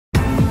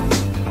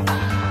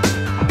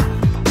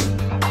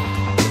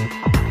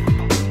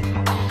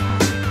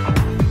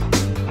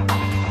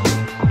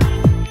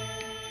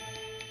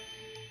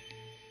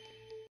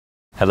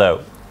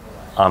Hello,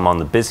 I'm on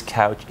the Biz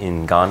Couch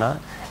in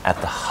Ghana at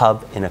the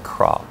hub in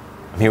Accra.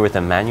 I'm here with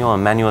Emmanuel.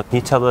 Emmanuel, can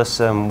you tell us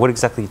what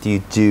exactly do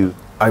you do?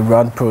 I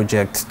run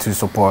projects to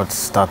support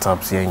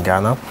startups here in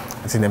Ghana,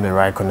 getting them the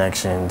right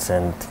connections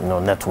and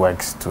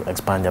networks to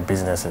expand their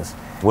businesses.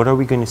 What are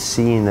we going to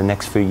see in the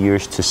next few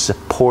years to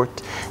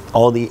support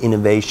all the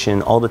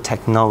innovation, all the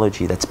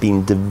technology that's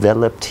being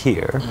developed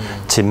here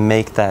to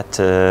make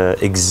that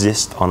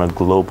exist on a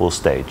global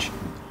stage?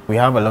 We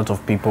have a lot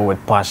of people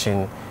with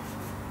passion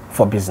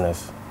for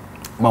business,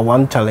 but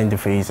one challenge they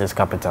face is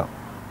capital.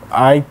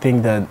 I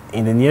think that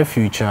in the near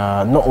future,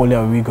 not only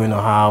are we going to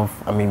have,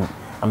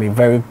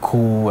 very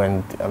cool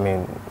and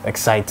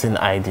exciting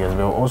ideas,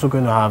 we're also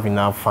going to have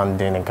enough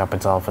funding and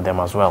capital for them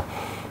as well.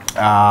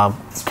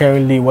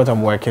 Currently, what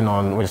I'm working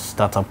on with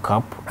Startup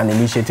Cup, an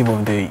initiative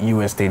of the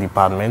US State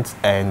Department,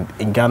 and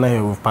in Ghana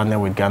here we've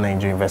partnered with Ghana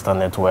Angel Investor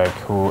Network,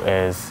 who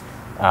is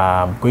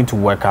going to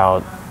work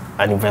out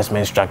an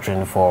investment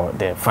structuring for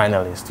the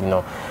finalists.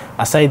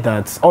 Aside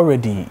that,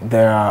 already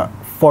there are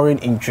foreign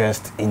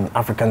interest in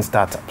African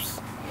startups.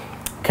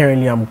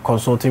 Currently, I'm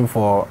consulting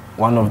for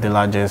one of the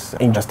largest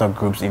investor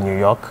groups in New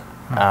York.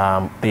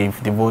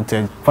 They've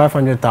devoted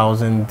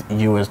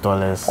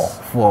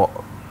 $500,000 for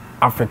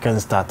African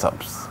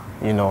startups.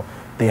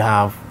 They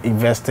have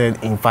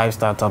invested in 5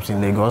 startups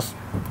in Lagos,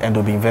 and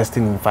they'll be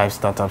investing in 5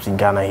 startups in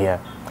Ghana here.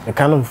 The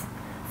kind of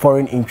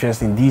foreign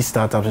interest in these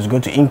startups is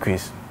going to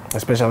increase,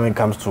 especially when it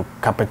comes to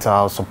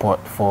capital support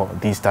for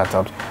these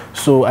startups.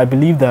 So I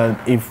believe that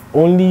if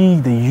only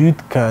the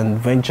youth can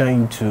venture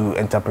into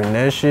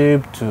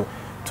entrepreneurship to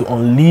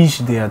unleash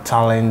their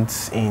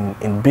talents in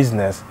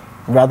business,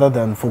 rather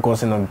than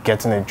focusing on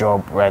getting a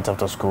job right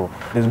after school,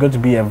 there's going to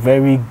be a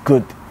very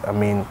good,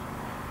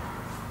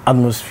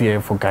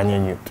 atmosphere for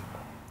Ghanaian youth.